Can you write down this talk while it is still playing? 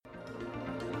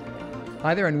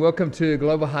Hi there and welcome to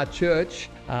Global Heart Church.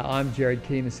 I'm Jared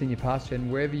Keane, the Senior Pastor,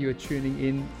 and wherever you are tuning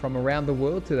in from around the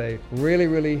world today,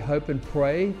 really hope and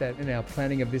pray that in our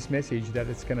planning of this message that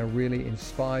it's going to really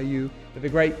inspire you for the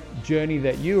great journey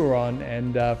that you are on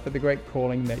and for the great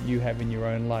calling that you have in your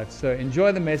own life. So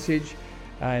enjoy the message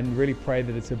and really pray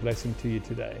that it's a blessing to you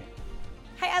today.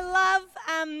 Hey, I love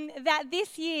that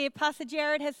this year Pastor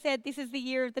Jared has said this is the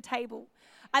year of the table.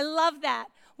 I love that.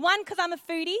 One, because I'm a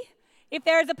foodie. If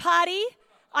there is a party,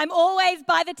 I'm always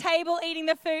by the table eating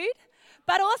the food.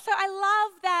 But also I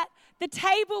love that the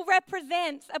table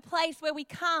represents a place where we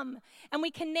come and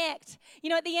we connect. You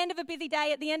know, at the end of a busy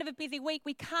day, at the end of a busy week,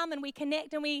 we come and we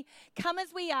connect and we come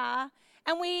as we are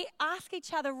and we ask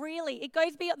each other really. It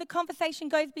goes beyond, the conversation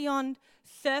goes beyond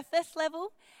surface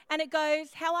level and it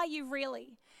goes, how are you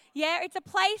really? Yeah, it's a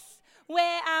place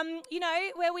where,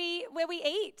 where we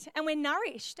eat and we're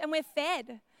nourished and we're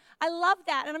fed. I love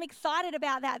that, and I'm excited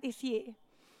about that this year.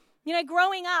 You know,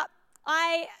 growing up,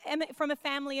 I am from a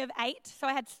family of 8, so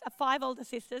I had 5 older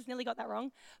sisters, nearly got that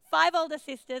wrong, 5 older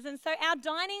sisters, and so our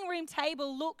dining room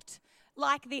table looked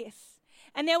like this.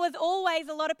 And there was always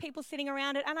a lot of people sitting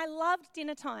around it, and I loved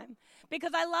dinner time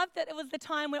because I loved that it was the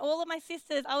time when all of my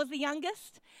sisters, I was the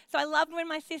youngest, so I loved when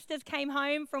my sisters came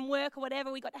home from work or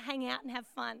whatever, we got to hang out and have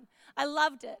fun. I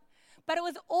loved it. But it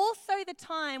was also the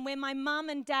time where my mum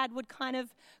and dad would kind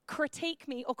of critique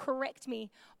me or correct me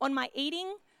on my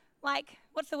eating, like,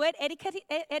 what's the word, etiquette?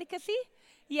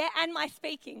 Yeah, and my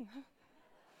speaking.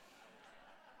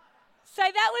 So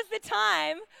that was the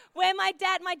time where my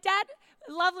dad,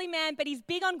 lovely man, but he's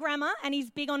big on grammar and he's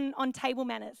big on table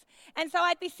manners. And so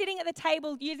I'd be sitting at the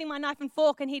table using my knife and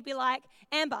fork and he'd be like,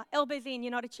 Amber, elbows in,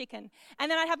 you're not a chicken. And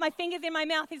then I'd have my fingers in my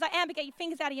mouth. He's like, Amber, get your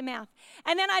fingers out of your mouth.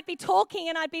 And then I'd be talking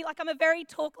and I'd be like, I'm a very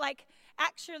actiony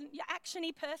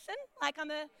person. Like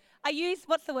I use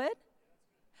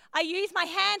my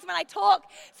hands when I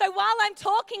talk. So while I'm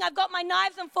talking, I've got my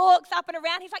knives and forks up and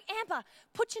around. He's like, Amber,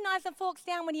 put your knives and forks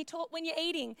down when you're talking.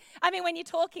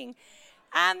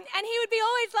 And he would be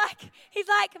always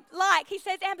he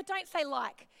says, Amber, don't say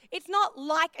like. It's not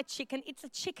like a chicken, it's a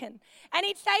chicken. And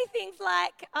he'd say things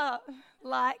like,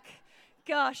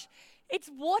 gosh, it's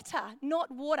water,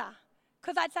 not water.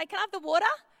 Because I'd say, can I have the water?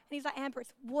 And he's like, Amber,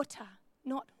 it's water,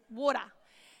 not water.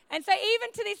 And so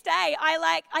even to this day,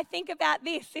 I think about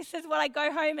this. This is what I go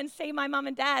home and see my mum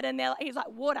and dad, and he's like,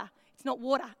 water. It's not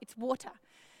water, it's water.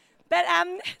 But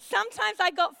sometimes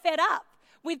I got fed up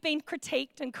with being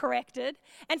critiqued and corrected,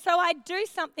 and so I'd do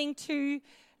something to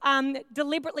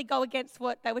deliberately go against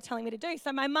what they were telling me to do.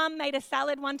 So my mum made a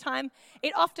salad one time.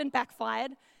 It often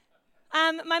backfired.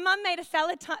 My mum made a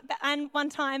salad one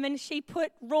time, and she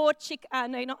put raw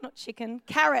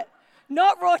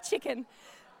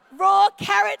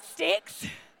carrot sticks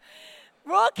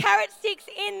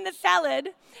in the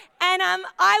salad, and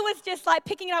I was just like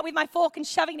picking it up with my fork and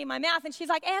shoving it in my mouth, and she's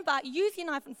like, Amber, use your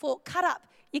knife and fork, cut up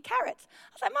your carrots.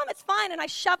 I was like, Mum, it's fine, and I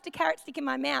shoved a carrot stick in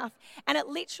my mouth, and it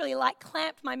literally like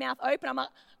clamped my mouth open. I'm like,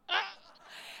 ah.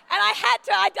 And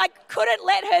I couldn't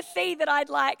let her see that I'd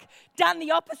like done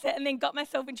the opposite and then got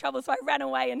myself in trouble, so I ran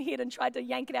away and hid and tried to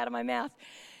yank it out of my mouth.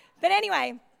 But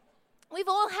anyway, we've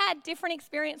all had different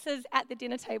experiences at the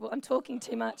dinner table. I'm talking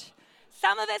too much.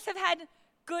 Some of us have had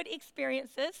good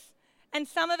experiences, and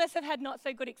some of us have had not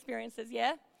so good experiences,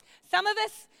 yeah? Some of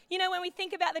us, you know, when we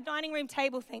think about the dining room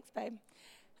table, thanks, babe.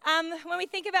 When we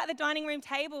think about the dining room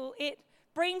table, it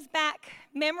brings back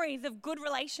memories of good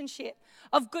relationship,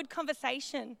 of good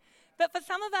conversation. But for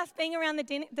some of us, being around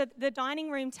the dining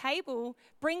room table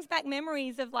brings back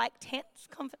memories of like tense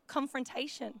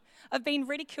confrontation, of being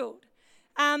ridiculed.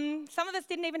 Some of us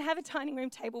didn't even have a dining room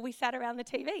table. We sat around the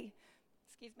TV.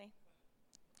 Excuse me.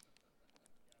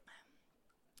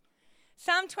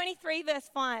 Psalm 23 verse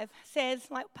 5 says,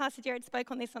 like Pastor Jared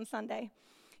spoke on this on Sunday,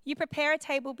 you prepare a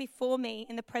table before me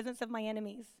in the presence of my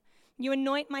enemies. You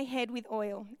anoint my head with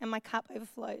oil and my cup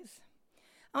overflows.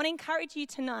 I want to encourage you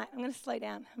tonight. I'm going to slow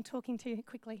down. I'm talking too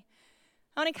quickly.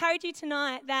 I want to encourage you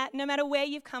tonight that no matter where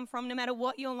you've come from, no matter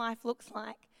what your life looks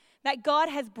like, that God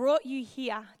has brought you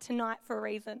here tonight for a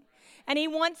reason. And he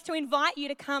wants to invite you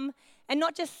to come and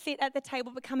not just sit at the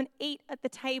table, but come and eat at the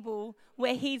table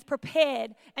where he's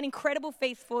prepared an incredible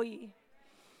feast for you.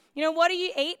 You know, what do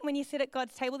you eat when you sit at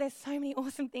God's table? There's so many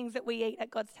awesome things that we eat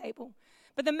at God's table.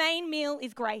 But the main meal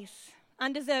is grace,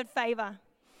 undeserved favor.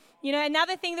 You know,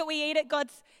 another thing that we eat at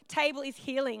God's table is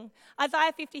healing.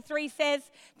 Isaiah 53 says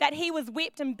that he was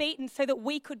whipped and beaten so that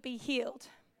we could be healed.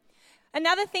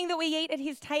 Another thing that we eat at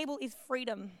his table is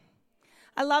freedom.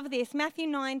 I love this. Matthew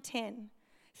 9:10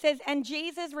 says, and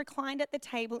Jesus reclined at the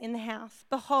table in the house.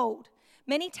 Behold,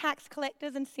 many tax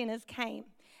collectors and sinners came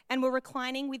and were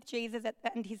reclining with Jesus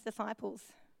and his disciples.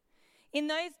 In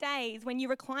those days, when you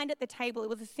reclined at the table, it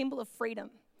was a symbol of freedom.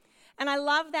 And I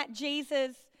love that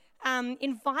Jesus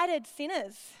invited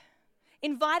sinners,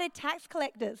 invited tax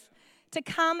collectors to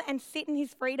come and sit in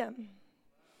his freedom.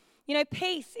 You know,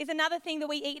 peace is another thing that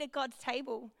we eat at God's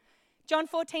table. John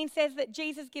 14 says that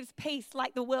Jesus gives peace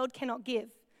like the world cannot give.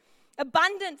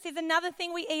 Abundance is another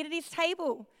thing we eat at his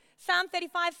table. Psalm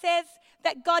 35 says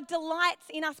that God delights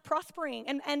in us prospering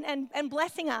and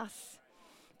blessing us.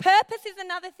 Purpose is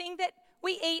another thing that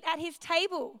we eat at his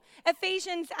table.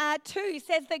 Ephesians 2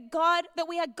 says that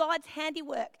we are God's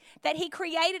handiwork, that he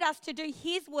created us to do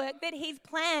his work, that he's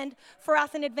planned for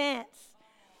us in advance.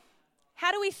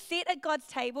 How do we sit at God's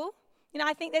table? You know,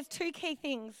 I think there's two key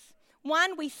things.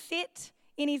 One, we sit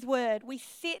in his word. We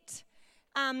sit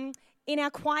in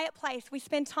our quiet place. We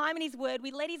spend time in his word.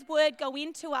 We let his word go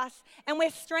into us, and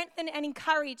we're strengthened and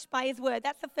encouraged by his word.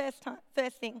 That's the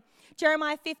first thing.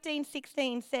 Jeremiah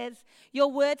 15:16 says,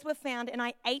 your words were found and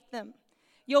I ate them.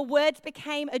 Your words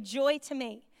became a joy to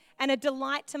me and a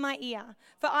delight to my ear.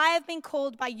 For I have been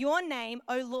called by your name,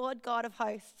 O Lord God of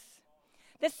hosts.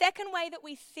 The second way that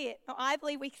we sit, or I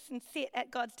believe we can sit at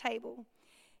God's table,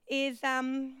 is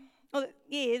by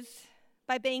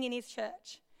being in his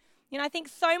church. You know, I think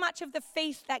so much of the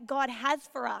feast that God has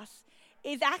for us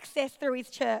is accessed through his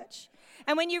church.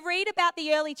 And when you read about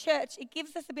the early church, it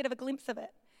gives us a bit of a glimpse of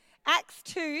it. Acts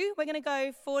 2, we're going to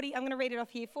go 40, I'm going to read it off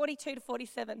here, 42 to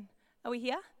 47. Are we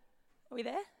here? Are we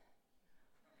there?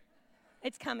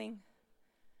 It's coming.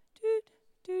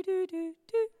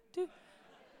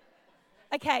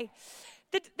 Okay.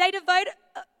 They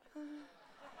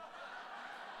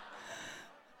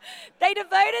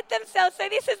devoted themselves, so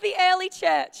this is the early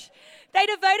church. They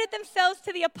devoted themselves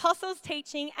to the apostles'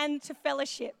 teaching and to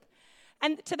fellowship,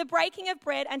 and to the breaking of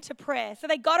bread and to prayer. So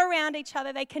they got around each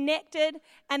other, they connected,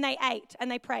 and they ate,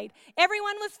 and they prayed.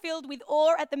 Everyone was filled with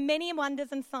awe at the many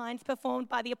wonders and signs performed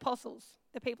by the apostles,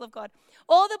 the people of God.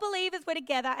 All the believers were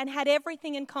together and had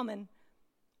everything in common.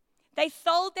 They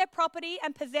sold their property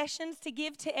and possessions to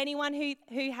give to anyone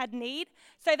who had need.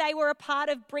 So they were a part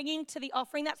of bringing to the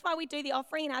offering. That's why we do the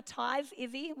offering in our tithes,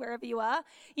 Izzy, wherever you are.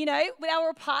 You know, they were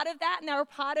a part of that, and they were a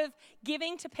part of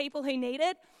giving to people who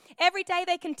needed. Every day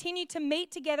they continued to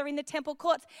meet together in the temple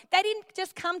courts. They didn't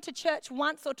just come to church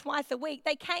once or twice a week.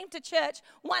 They came to church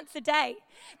once a day.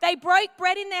 They broke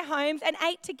bread in their homes and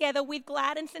ate together with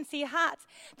glad and sincere hearts.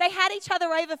 They had each other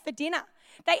over for dinner.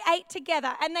 They ate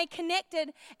together and they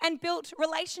connected and built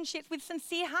relationships with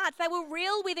sincere hearts. They were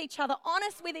real with each other,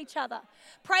 honest with each other,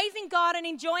 praising God and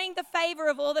enjoying the favor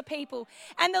of all the people.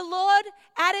 And the Lord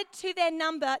added to their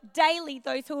number daily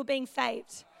those who were being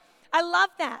saved. I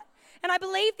love that. And I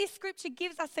believe this scripture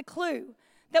gives us a clue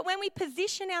that when we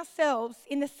position ourselves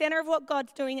in the center of what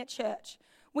God's doing at church,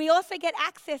 we also get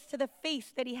access to the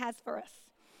feast that he has for us.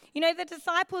 You know, the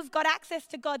disciples got access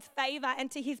to God's favor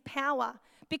and to his power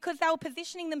because they were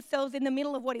positioning themselves in the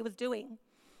middle of what he was doing.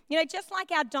 You know, just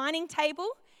like our dining table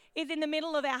is in the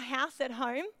middle of our house at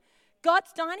home,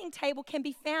 God's dining table can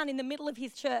be found in the middle of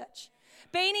his church.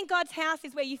 Being in God's house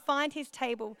is where you find his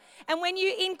table. And when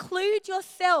you include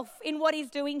yourself in what he's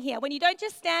doing here, when you don't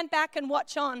just stand back and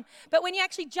watch on, but when you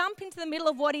actually jump into the middle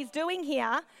of what he's doing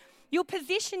here, you'll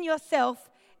position yourself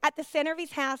at the center of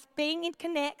his house, being in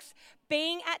Connects,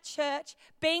 being at church,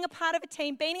 being a part of a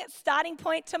team, being at Starting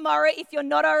Point tomorrow if you're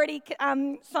not already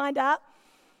signed up.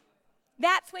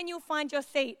 That's when you'll find your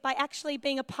seat, by actually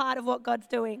being a part of what God's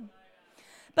doing.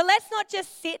 But let's not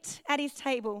just sit at his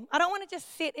table. I don't want to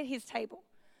just sit at his table.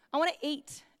 I want to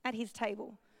eat at his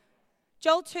table.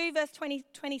 Joel 2 verse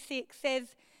 26 says,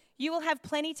 you will have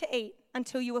plenty to eat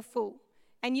until you are full,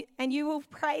 and you will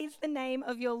praise the name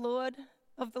of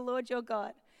the Lord your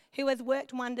God, who has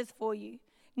worked wonders for you.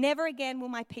 Never again will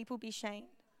my people be shamed.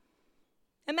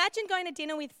 Imagine going to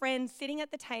dinner with friends, sitting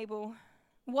at the table,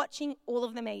 watching all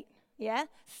of them eat, yeah?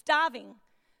 Starving,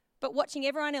 but watching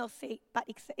everyone else eat, but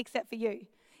except for you.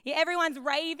 Yeah, everyone's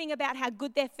raving about how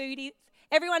good their food is.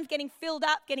 Everyone's getting filled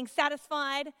up, getting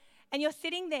satisfied, and you're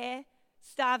sitting there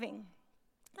starving.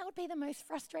 That would be the most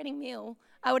frustrating meal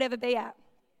I would ever be at.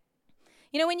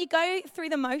 You know, when you go through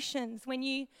the motions, when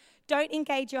you don't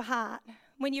engage your heart,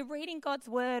 when you're reading God's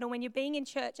word, or when you're being in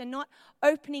church and not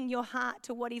opening your heart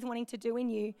to what he's wanting to do in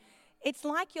you, it's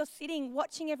like you're sitting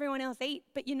watching everyone else eat,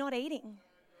 but you're not eating.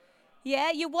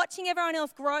 Yeah, you're watching everyone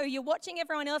else grow. You're watching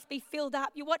everyone else be filled up.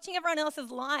 You're watching everyone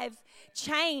else's lives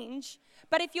change.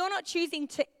 But if you're not choosing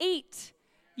to eat,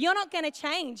 you're not going to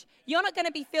change. You're not going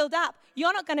to be filled up.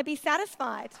 You're not going to be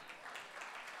satisfied.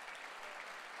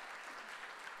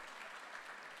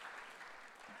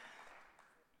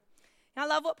 I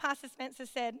love what Pastor Spencer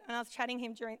said, and I was chatting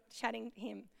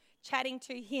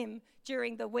to him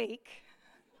during the week.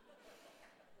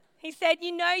 He said,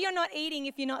 you know you're not eating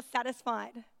if you're not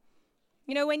satisfied.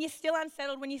 You know, when you're still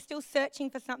unsettled, when you're still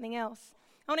searching for something else.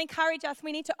 I want to encourage us,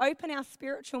 we need to open our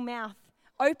spiritual mouth,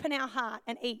 open our heart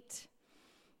and eat.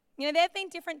 You know, there have been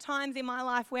different times in my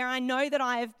life where I know that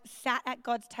I've sat at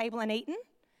God's table and eaten,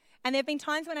 and there have been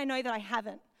times when I know that I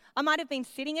haven't. I might have been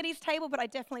sitting at his table, but I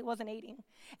definitely wasn't eating.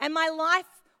 And my life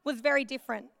was very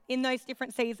different in those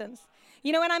different seasons.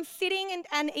 You know, when I'm sitting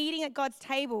and eating at God's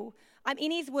table, I'm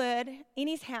in his word, in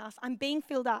his house, I'm being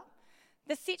filled up.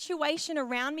 The situation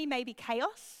around me may be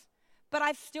chaos, but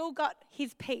I've still got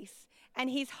his peace and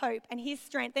his hope and his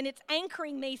strength, and it's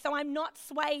anchoring me so I'm not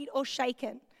swayed or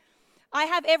shaken. I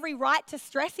have every right to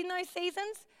stress in those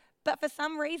seasons, but for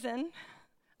some reason,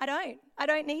 I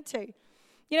don't need to.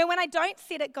 You know, when I don't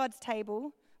sit at God's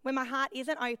table, when my heart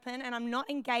isn't open and I'm not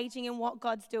engaging in what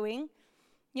God's doing,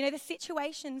 you know, the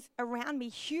situations around me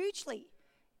hugely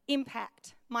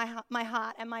impact my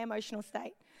heart and my emotional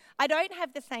state. I don't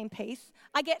have the same peace.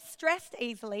 I get stressed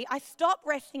easily. I stop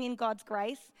resting in God's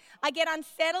grace. I get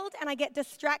unsettled and I get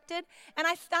distracted, and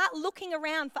I start looking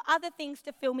around for other things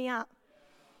to fill me up.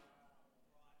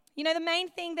 You know, the main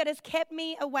thing that has kept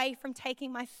me away from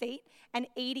taking my seat and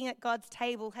eating at God's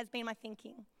table has been my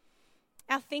thinking.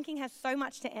 Our thinking has so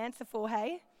much to answer for,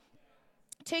 hey?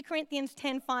 2 Corinthians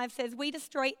 10:5 says, we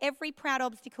destroy every proud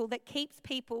obstacle that keeps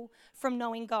people from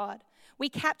knowing God. We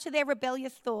capture their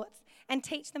rebellious thoughts and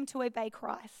teach them to obey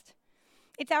Christ.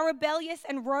 It's our rebellious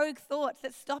and rogue thoughts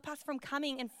that stop us from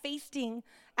coming and feasting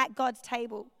at God's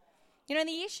table. You know, and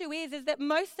the issue is that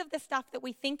most of the stuff that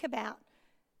we think about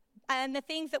and the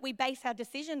things that we base our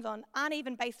decisions on aren't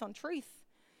even based on truth.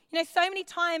 You know, so many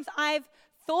times I've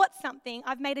thought something,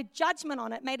 I've made a judgment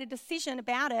on it, made a decision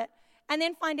about it, and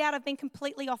then find out I've been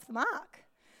completely off the mark.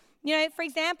 You know, for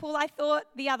example, I thought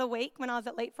the other week when I was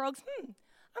at Leapfrogs,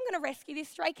 I'm going to rescue this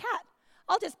stray cat.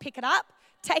 I'll just pick it up,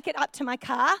 take it up to my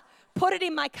car, put it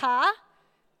in my car.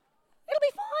 It'll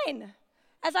be fine.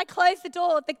 As I close the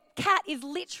door, the cat is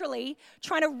literally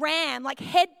trying to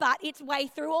headbutt its way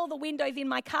through all the windows in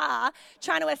my car,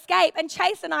 trying to escape, and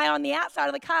Chase and I are on the outside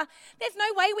of the car. There's no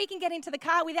way we can get into the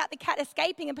car without the cat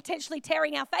escaping and potentially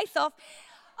tearing our face off.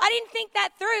 I didn't think that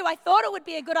through. I thought it would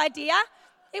be a good idea.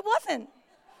 It wasn't.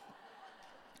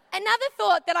 Another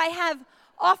thought that I have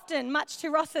often, much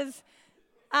to Ross's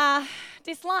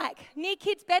dislike, near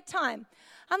kids' bedtime.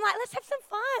 I'm like, let's have some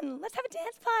fun. Let's have a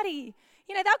dance party.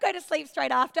 You know, they'll go to sleep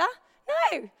straight after.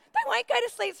 No, they won't go to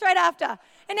sleep straight after.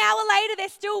 An hour later, they're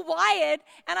still wired,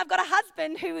 and I've got a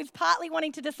husband who is partly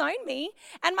wanting to disown me,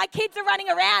 and my kids are running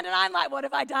around, and I'm like, what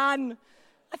have I done?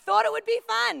 I thought it would be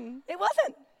fun. It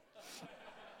wasn't.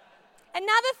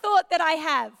 Another thought that I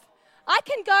have, I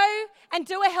can go and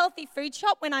do a healthy food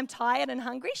shop when I'm tired and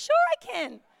hungry. Sure I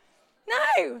can.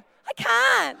 No, I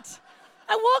can't.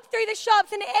 I walk through the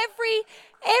shops and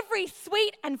every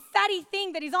sweet and fatty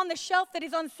thing that is on the shelf that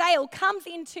is on sale comes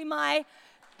into my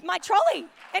trolley.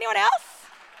 Anyone else?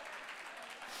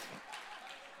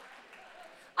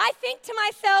 I think to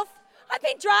myself, I've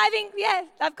been driving,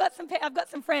 I've got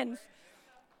some friends.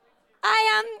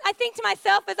 I think to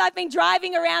myself as I've been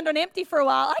driving around on empty for a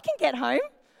while, I can get home.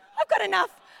 I've got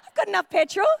enough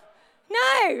petrol.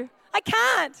 No, I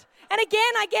can't. And again,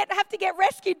 I have to get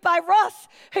rescued by Ross,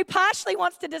 who partially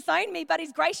wants to disown me, but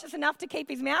is gracious enough to keep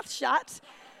his mouth shut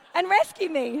and rescue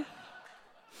me.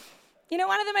 You know,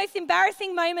 one of the most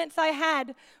embarrassing moments I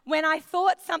had when I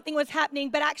thought something was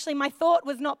happening, but actually my thought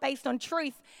was not based on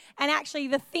truth, and actually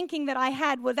the thinking that I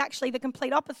had was actually the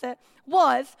complete opposite,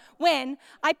 was when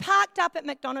I parked up at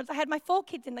McDonald's. I had my 4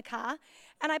 kids in the car,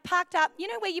 and I parked up, you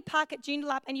know where you park at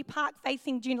Joondalup and you park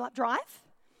facing Joondalup Drive?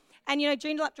 And you know,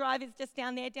 Joondalup Drive is just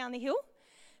down there, down the hill.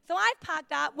 So I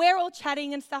parked up, we're all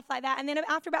chatting and stuff like that, and then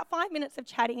after about 5 minutes of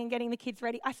chatting and getting the kids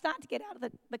ready, I start to get out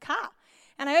of the car.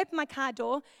 And I open my car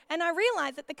door, and I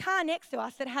realise that the car next to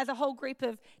us that has a whole group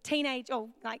of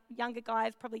younger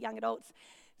guys, probably young adults,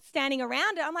 standing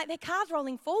around it. I'm like, their car's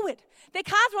rolling forward. Their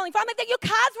car's rolling forward. I'm like, your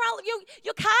car's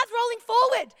rolling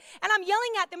forward. And I'm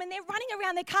yelling at them, and they're running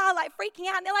around their car like freaking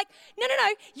out. And they're like, no,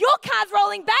 your car's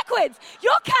rolling backwards.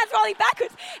 Your car's rolling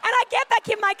backwards. And I get back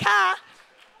in my car.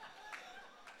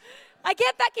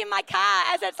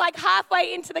 As it's like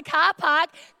halfway into the car park,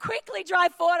 quickly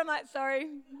drive forward. I'm like, sorry,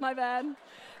 my bad.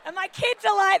 And my kids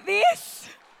are like this.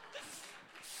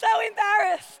 So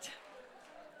embarrassed.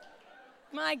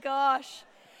 My gosh.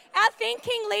 Our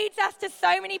thinking leads us to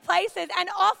so many places, and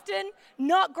often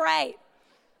not great.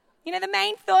 You know, the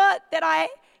main thought that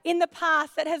in the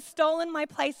past that has stolen my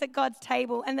place at God's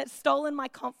table and that's stolen my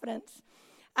confidence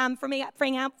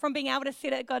from being able to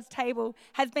sit at God's table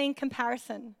has been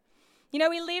comparison. You know,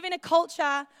 we live in a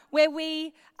culture where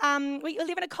we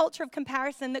live in a culture of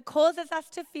comparison that causes us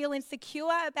to feel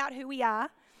insecure about who we are,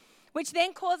 which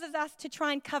then causes us to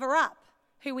try and cover up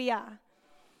who we are.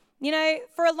 You know,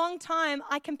 for a long time,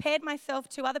 I compared myself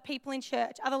to other people in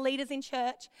church, other leaders in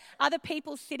church, other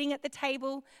people sitting at the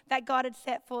table that God had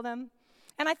set for them.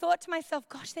 And I thought to myself,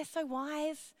 gosh, they're so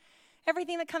wise.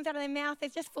 Everything that comes out of their mouth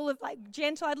is just full of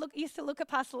gentle. Used to look at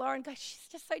Pastor Laura and go, she's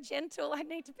just so gentle. I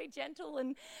need to be gentle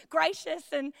and gracious.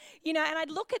 And, and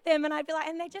I'd look at them and I'd be like,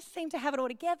 and they just seem to have it all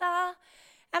together.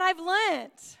 And I've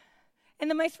learnt in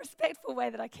the most respectful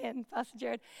way that I can, Pastor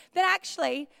Jared, that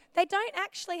actually, they don't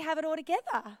actually have it all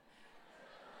together.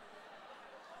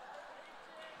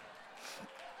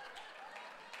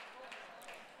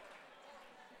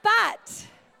 But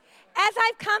as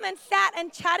I've come and sat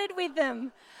and chatted with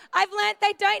them, I've learnt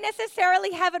they don't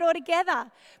necessarily have it all together,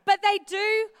 but they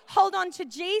do hold on to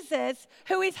Jesus,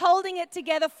 who is holding it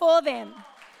together for them.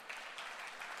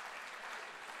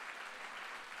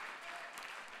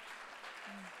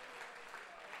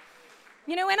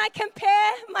 You know, when I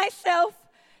compare myself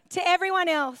to everyone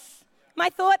else, my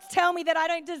thoughts tell me that I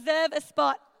don't deserve a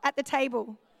spot at the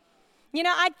table. You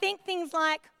know, I'd think things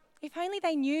like, if only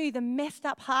they knew the messed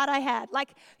up heart I had.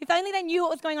 Like, if only they knew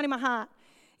what was going on in my heart.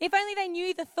 If only they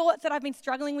knew the thoughts that I've been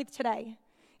struggling with today.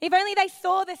 If only they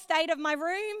saw the state of my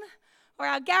room or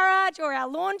our garage or our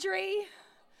laundry,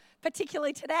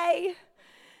 particularly today.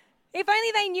 If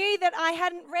only they knew that I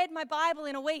hadn't read my Bible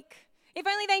in a week. If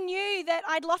only they knew that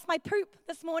I'd lost my poop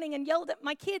this morning and yelled at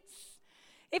my kids.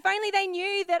 If only they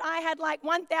knew that I had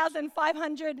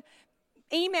 1,500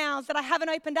 emails that I haven't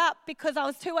opened up because I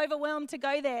was too overwhelmed to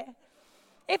go there.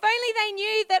 If only they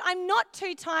knew that I'm not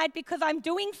too tired because I'm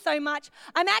doing so much.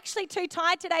 I'm actually too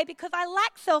tired today because I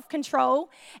lack self-control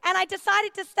and I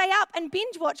decided to stay up and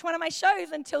binge watch one of my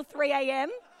shows until 3 a.m.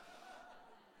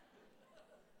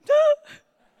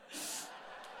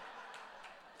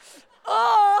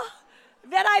 Or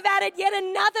that I've added yet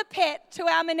another pet to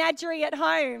our menagerie at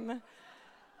home.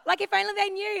 If only they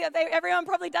knew. Everyone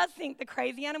probably does think the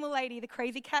crazy animal lady, the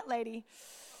crazy cat lady.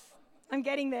 I'm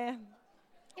getting there.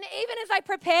 Even as I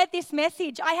prepared this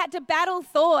message, I had to battle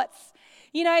thoughts,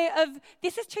 of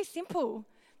this is too simple.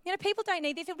 People don't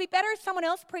need this. It would be better if someone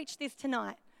else preached this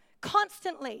tonight.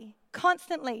 Constantly.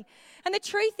 And the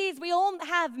truth is, we all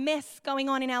have mess going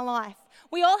on in our life.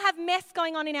 We all have mess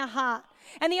going on in our heart.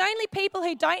 And the only people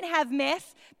who don't have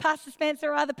mess, Pastor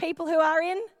Spencer, are the people who are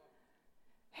in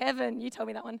heaven. You told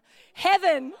me that one.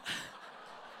 Heaven.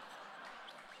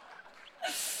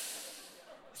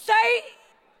 So,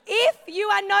 if you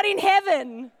are not in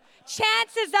heaven,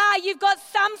 chances are you've got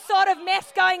some sort of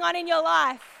mess going on in your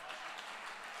life.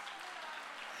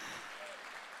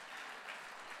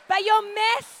 But your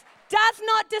mess does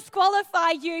not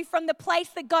disqualify you from the place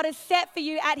that God has set for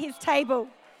you at his table.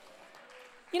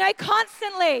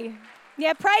 Constantly.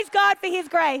 Yeah, praise God for his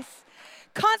grace.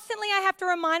 Constantly I have to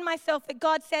remind myself that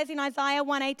God says in Isaiah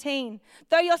 1:18,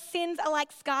 though your sins are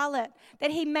like scarlet,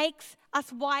 that he makes us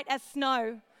white as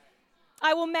snow.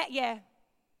 I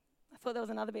thought there was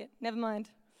another bit. Never mind.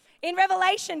 In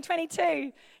Revelation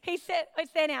 22, he said,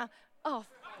 it's there now. Oh,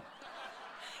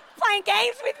 playing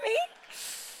games with me?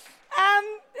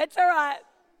 It's all right.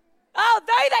 Oh,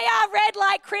 though they are red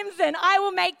like crimson, I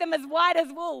will make them as white as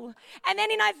wool. And then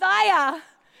in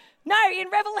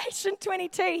Revelation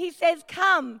 22, he says,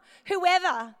 come,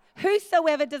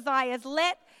 whosoever desires,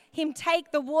 let him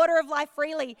take the water of life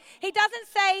freely. He doesn't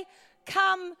say,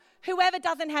 come, whoever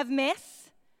doesn't have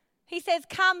mess. He says,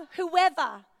 come,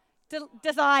 whoever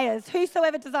desires,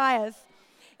 whosoever desires.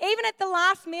 Even at the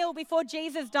last meal before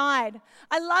Jesus died,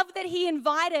 I love that he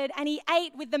invited and he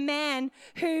ate with the man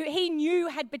who he knew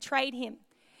had betrayed him.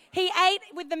 He ate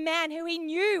with the man who he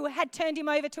knew had turned him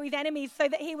over to his enemies so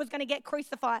that he was going to get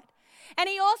crucified. And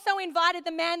he also invited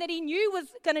the man that he knew was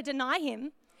going to deny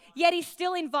him, yet he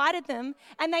still invited them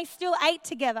and they still ate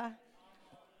together.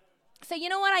 So you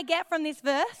know what I get from this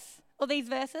verse, or these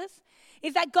verses,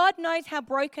 is that God knows how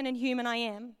broken and human I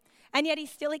am. And yet he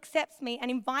still accepts me and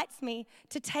invites me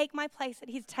to take my place at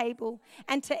his table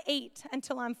and to eat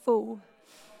until I'm full.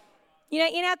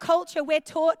 In our culture, we're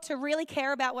taught to really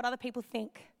care about what other people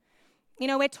think.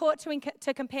 We're taught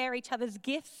to compare each other's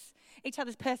gifts, each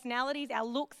other's personalities, our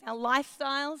looks, our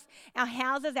lifestyles, our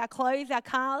houses, our clothes, our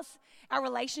cars, our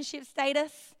relationship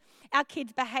status, our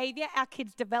kids' behavior, our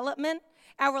kids' development,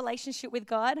 our relationship with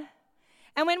God.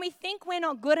 And when we think we're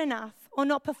not good enough or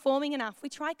not performing enough, we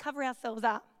try to cover ourselves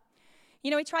up.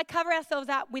 We try to cover ourselves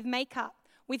up with makeup,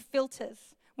 with filters,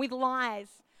 with lies,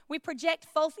 we project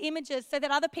false images so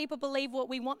that other people believe what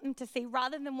we want them to see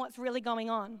rather than what's really going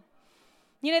on.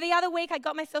 You know, the other week I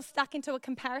got myself stuck into a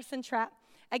comparison trap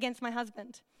against my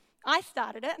husband. I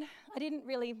started it. I didn't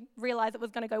really realize it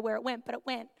was going to go where it went, but it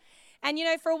went. And, you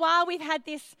know, for a while we've had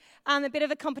this, a bit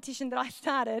of a competition that I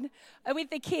started with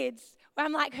the kids where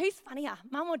I'm like, who's funnier,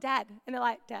 mum or dad? And they're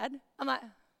like, Dad. I'm like,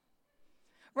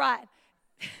 right.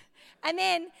 And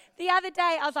then the other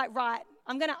day I was like, right,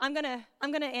 I'm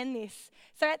gonna end this.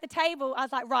 So at the table I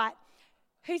was like, right,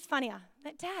 who's funnier?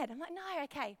 Like, Dad. I'm like, no,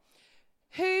 okay.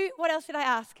 What else did I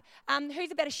ask?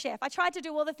 Who's a better chef? I tried to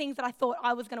do all the things that I thought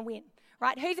I was going to win,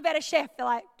 right? Who's a better chef? They're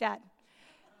like, Dad.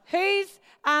 Who's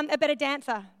a better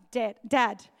dancer? Dad.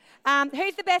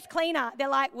 Who's the best cleaner? They're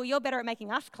like, well, you're better at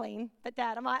making us clean, but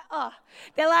Dad. I'm like, oh.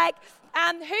 They're like,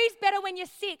 who's better when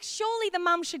you're sick? Surely the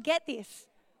mum should get this.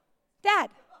 Dad.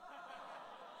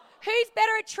 Who's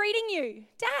better at treating you?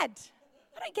 Dad.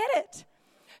 I don't get it.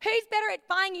 Who's better at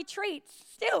buying you treats?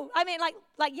 Still, I mean,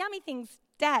 like yummy things?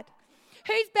 Dad.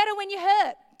 Who's better when you're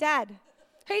hurt? Dad.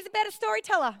 Who's a better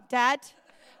storyteller? Dad.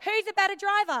 Who's a better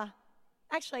driver?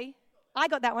 Actually, I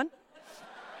got that one.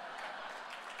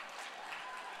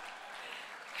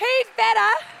 Who's better?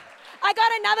 I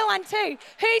got another one too.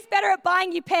 Who's better at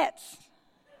buying you pets?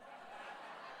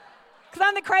 Because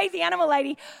I'm the crazy animal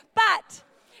lady. But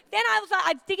then I was like,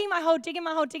 I was digging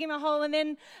my hole, and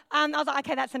then I was like,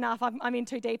 okay, that's enough. I'm in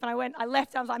too deep. And I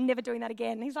left. I was like, I'm never doing that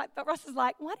again. And he's like, but Ross is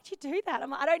like, why did you do that? I'm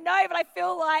like, I don't know, but I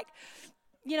feel like,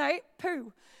 you know,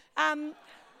 poo.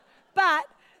 But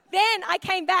then I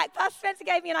came back. Pastor Spencer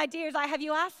gave me an idea. He's like, have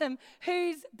you asked them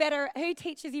who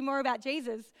teaches you more about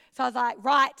Jesus? So I was like,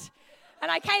 right.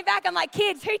 And I came back. I'm like,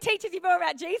 kids, who teaches you more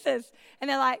about Jesus? And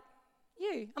they're like,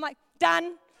 you. I'm like,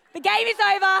 done. The game is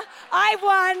over. I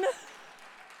won.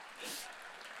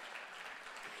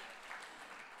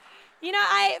 You know,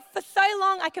 for so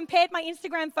long, I compared my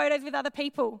Instagram photos with other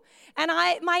people. And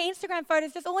my Instagram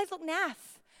photos just always look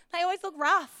naff. They always look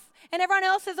rough. And everyone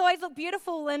else's always look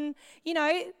beautiful and, you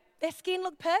know, their skin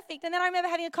looked perfect. And then I remember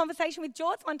having a conversation with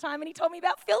George one time and he told me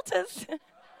about filters.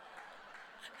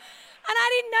 And I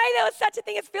didn't know there was such a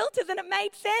thing as filters, and it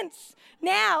made sense.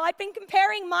 Now, I've been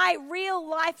comparing my real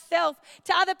life self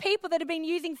to other people that have been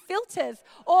using filters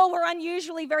or were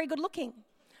unusually very good looking.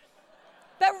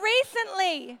 But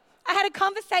recently, I had a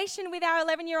conversation with our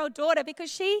 11-year-old daughter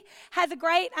because she has a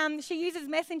great, she uses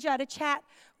Messenger to chat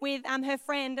with her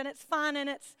friend, and it's fun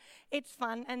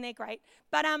and they're great.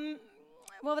 But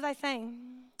what was I saying?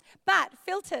 But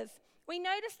filters. We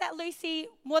noticed that Lucy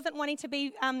wasn't wanting to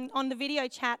be on the video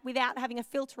chat without having a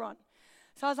filter on.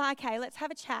 So I was like, okay, let's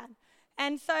have a chat.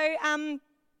 And so, you know,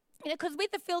 because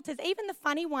with the filters, even the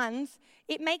funny ones,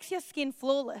 it makes your skin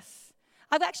flawless.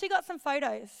 I've actually got some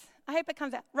photos. I hope it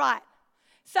comes out. Right.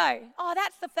 So,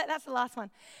 that's the last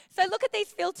one. So look at these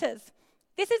filters.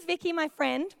 This is Vicky, my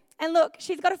friend. And look,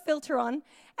 she's got a filter on,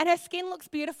 and her skin looks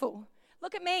beautiful.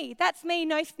 Look at me. That's me,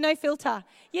 no filter.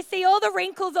 You see all the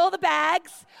wrinkles, all the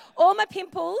bags, all my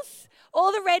pimples,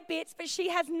 all the red bits, but she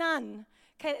has none.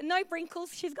 Okay, no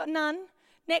wrinkles. She's got none.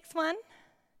 Next one.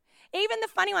 Even the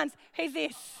funny ones. Who's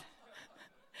this?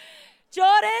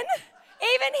 Jordan.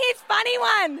 Even his funny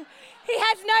one. He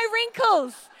has no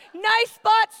wrinkles, no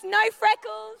spots, no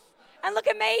freckles. And look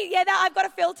at me. Yeah, I've got a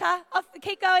filter.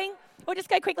 Keep going. We'll just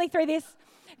go quickly through this.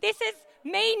 This is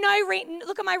me,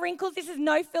 look at my wrinkles. This is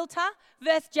no filter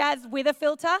versus Jazz with a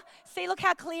filter. See, look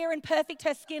how clear and perfect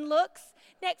her skin looks.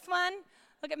 Next one.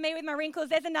 Look at me with my wrinkles.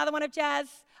 There's another one of Jazz.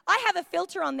 I have a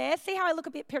filter on there. See how I look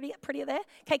a bit prettier there?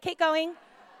 Okay, keep going.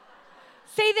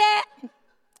 See there?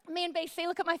 Me and BC,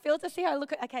 look at my filter. See how I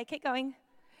look? Okay, keep going.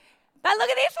 But look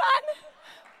at this one.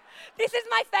 This is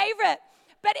my favorite.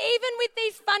 But even with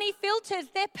these funny filters,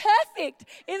 they're perfect.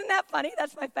 Isn't that funny?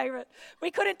 That's my favorite. We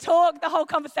couldn't talk the whole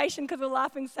conversation because we were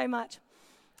laughing so much.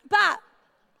 But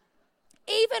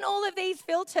even all of these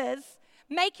filters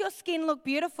make your skin look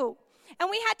beautiful.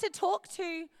 And we had to talk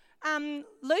to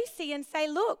Lucy and say,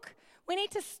 look, we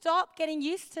need to stop getting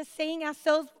used to seeing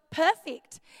ourselves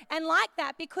perfect and like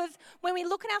that, because when we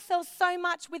look at ourselves so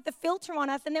much with the filter on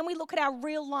us and then we look at our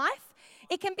real life,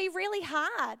 it can be really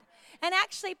hard. And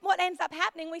actually what ends up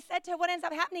happening, we said to her, what ends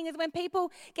up happening is when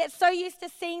people get so used to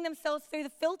seeing themselves through the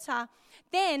filter,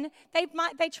 then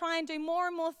they try and do more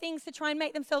and more things to try and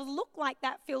make themselves look like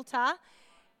that filter,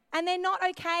 and they're not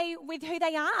okay with who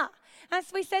they are. And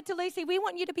so we said to Lucy, we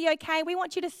want you to be okay. We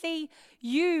want you to see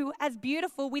you as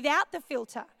beautiful without the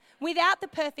filter, without the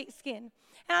perfect skin.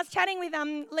 And I was chatting with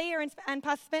Leah and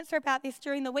Pastor Spencer about this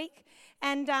during the week,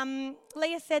 and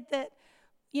Leah said that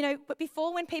but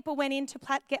before, when people went in to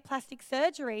get plastic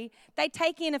surgery, they'd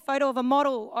take in a photo of a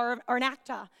model or an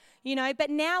actor, But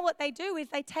now what they do is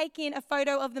they take in a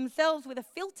photo of themselves with a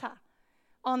filter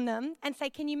on them and say,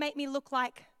 can you make me look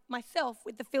like myself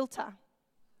with the filter?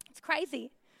 It's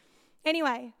crazy.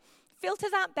 Anyway,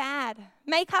 filters aren't bad.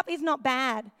 Makeup is not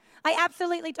bad. I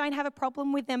absolutely don't have a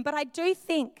problem with them, but I do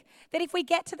think that if we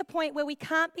get to the point where we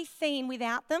can't be seen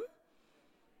without them,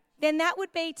 then that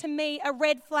would be, to me, a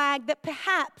red flag that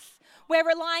perhaps we're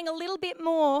relying a little bit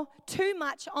more, too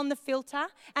much, on the filter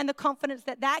and the confidence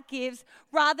that that gives,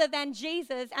 rather than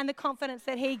Jesus and the confidence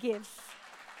that he gives.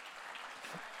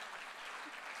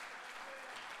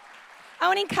 I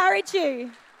want to encourage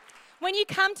you, when you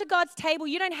come to God's table,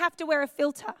 you don't have to wear a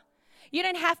filter. You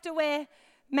don't have to wear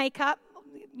makeup.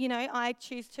 I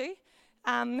choose to.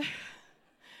 But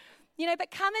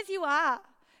come as you are.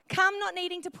 Come not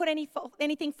needing to put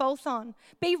anything false on.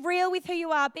 Be real with who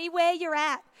you are. Be where you're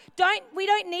at. We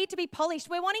don't need to be polished.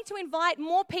 We're wanting to invite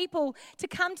more people to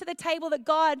come to the table that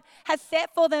God has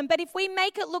set for them. But if we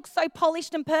make it look so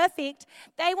polished and perfect,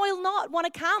 they will not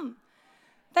want to come.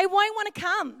 They won't want to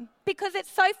come because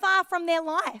it's so far from their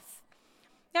life.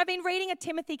 Now, I've been reading a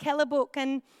Timothy Keller book,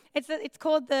 and it's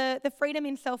called The Freedom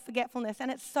in Self-Forgetfulness,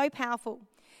 and it's so powerful.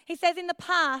 He says in the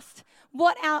past,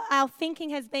 what our thinking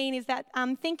has been is that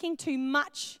thinking too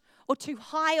much or too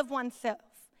high of oneself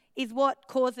is what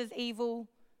causes evil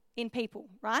in people,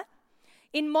 right?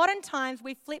 In modern times,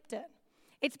 we've flipped it.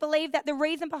 It's believed that the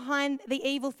reason behind the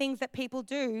evil things that people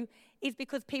do is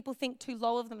because people think too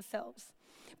low of themselves.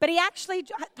 But he actually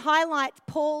highlights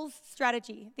Paul's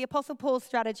strategy, the Apostle Paul's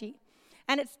strategy,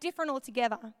 and it's different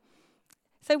altogether.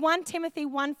 So 1 Timothy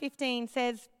 1:15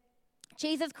 says,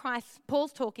 Jesus Christ,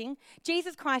 Paul's talking,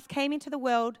 Jesus Christ came into the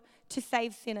world to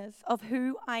save sinners, of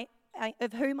whom I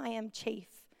am chief.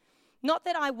 Not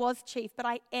that I was chief, but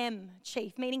I am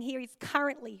chief, meaning here he's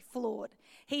currently flawed.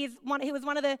 He was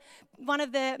one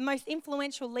of the most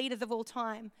influential leaders of all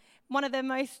time, one of the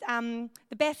most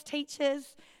the best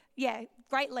teachers. Yeah,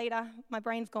 great leader. My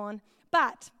brain's gone.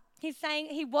 But he's saying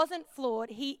he wasn't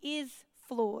flawed. He is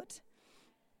flawed.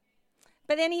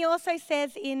 But then he also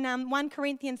says in 1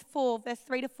 Corinthians 4, verse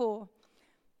 3-4,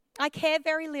 I care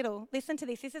very little. Listen to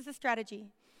this. This is the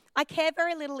strategy. I care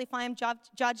very little if I am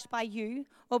judged by you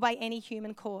or by any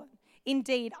human court.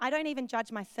 Indeed, I don't even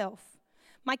judge myself.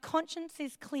 My conscience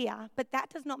is clear, but that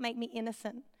does not make me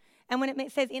innocent. And when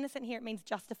it says innocent here, it means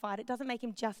justified. It doesn't make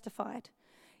him justified.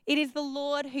 It is the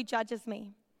Lord who judges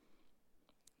me.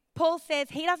 Paul says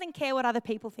he doesn't care what other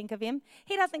people think of him.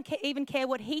 He doesn't even care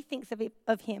what he thinks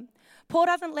of him. Paul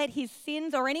doesn't let his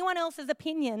sins or anyone else's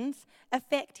opinions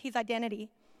affect his identity.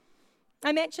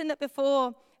 I mentioned that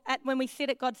before, when we sit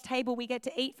at God's table, we get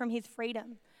to eat from his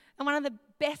freedom. And one of the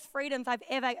best freedoms I've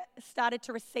ever started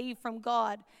to receive from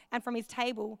God and from his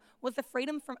table was the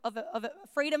freedom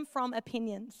from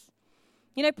opinions.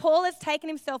 Paul has taken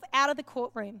himself out of the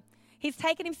courtroom. He's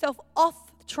taken himself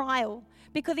off trial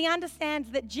because he understands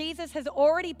that Jesus has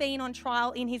already been on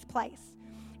trial in his place.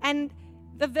 And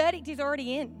the verdict is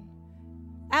already in.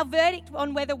 Our verdict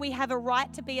on whether we have a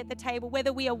right to be at the table,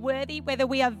 whether we are worthy, whether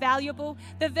we are valuable,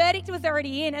 the verdict was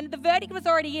already in. And the verdict was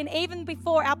already in even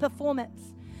before our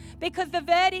performance. Because the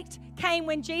verdict came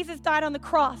when Jesus died on the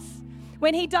cross.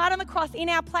 When he died on the cross in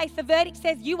our place, the verdict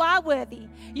says you are worthy,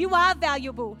 you are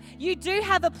valuable, you do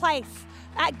have a place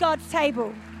at God's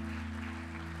table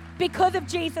because of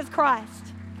Jesus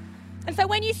Christ. And so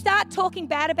when you start talking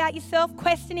bad about yourself,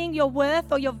 questioning your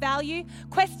worth or your value,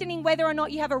 questioning whether or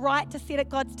not you have a right to sit at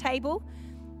God's table,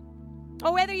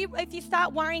 or if you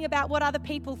start worrying about what other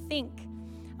people think,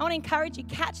 I want to encourage you,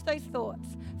 catch those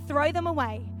thoughts, throw them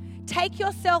away, take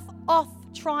yourself off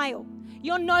trial.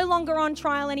 You're no longer on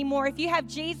trial anymore. If you have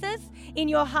Jesus in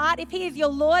your heart, if he is your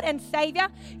Lord and Savior,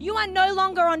 you are no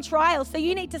longer on trial. So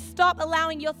you need to stop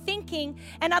allowing your thinking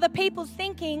and other people's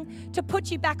thinking to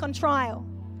put you back on trial.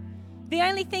 The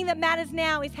only thing that matters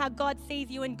now is how God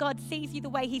sees you, and God sees you the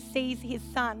way he sees his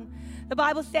son. The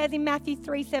Bible says in Matthew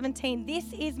 3:17,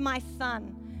 this is my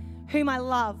son whom I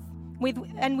love,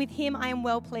 and with him I am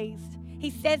well pleased.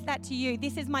 He says that to you.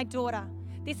 This is my daughter.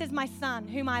 This is my son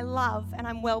whom I love, and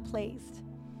I'm well pleased.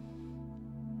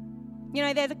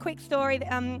 There's a quick story,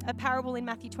 a parable in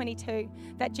Matthew 22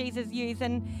 that Jesus used,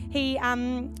 and he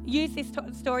used this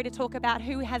story to talk about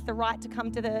who has the right to come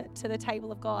to the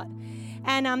table of God.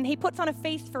 And he puts on a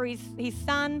feast for his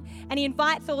son, and he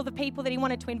invites all the people that he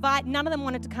wanted to invite. None of them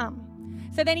wanted to come.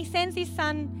 So then he sends his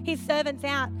servants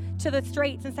out to the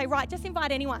streets and say, right, just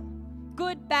invite anyone.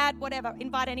 Good, bad, whatever,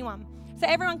 invite anyone. So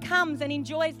everyone comes and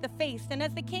enjoys the feast. And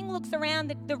as the king looks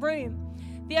around the room,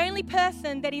 The only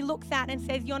person that he looks at and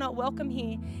says, "You're not welcome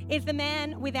here," is the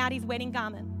man without his wedding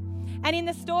garment. And in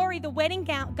the story, the wedding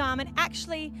garment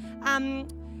actually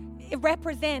it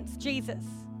represents Jesus.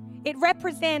 It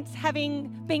represents having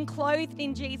been clothed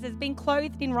in Jesus, being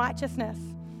clothed in righteousness,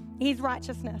 his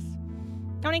righteousness.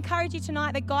 I want to encourage you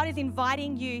tonight that God is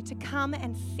inviting you to come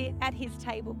and sit at his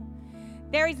table.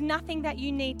 There is nothing that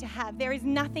you need to have. There is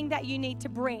nothing that you need to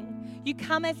bring. You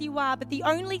come as you are, but the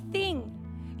only thing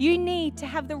you need to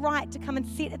have the right to come and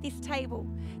sit at this table,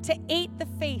 to eat the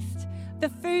feast, the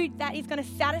food that is going to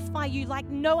satisfy you like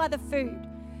no other food.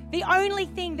 The only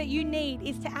thing that you need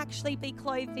is to actually be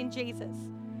clothed in Jesus,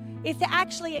 is to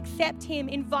actually accept him,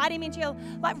 invite him into your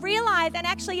life, realize and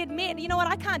actually admit, you know what,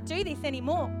 I can't do this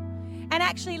anymore. And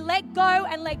actually let go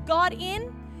and let God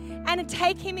in and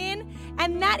take him in.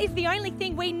 And that is the only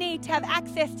thing we need to have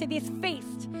access to this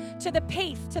feast, to the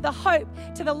peace, to the hope,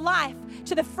 to the life,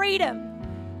 to the freedom,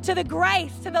 to the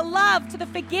grace, to the love, to the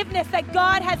forgiveness that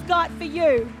God has got for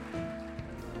you.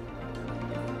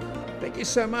 Thank you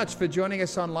so much for joining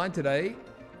us online today.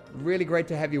 Really great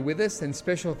to have you with us, and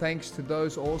special thanks to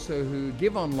those also who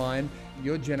give online.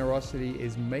 Your generosity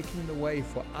is making the way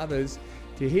for others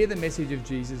to hear the message of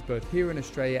Jesus both here in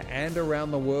Australia and around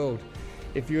the world.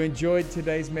 If you enjoyed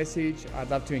today's message,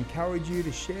 I'd love to encourage you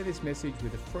to share this message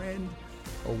with a friend,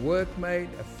 a workmate,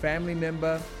 a family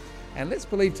member, and let's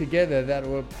believe together that it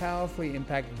will powerfully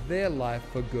impact their life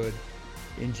for good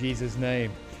in Jesus' name.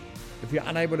 If you're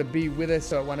unable to be with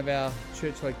us at one of our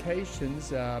church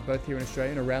locations, both here in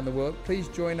Australia and around the world, please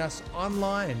join us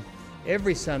online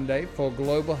every Sunday for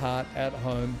Global Heart at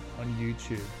Home on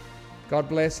YouTube. God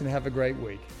bless and have a great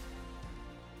week.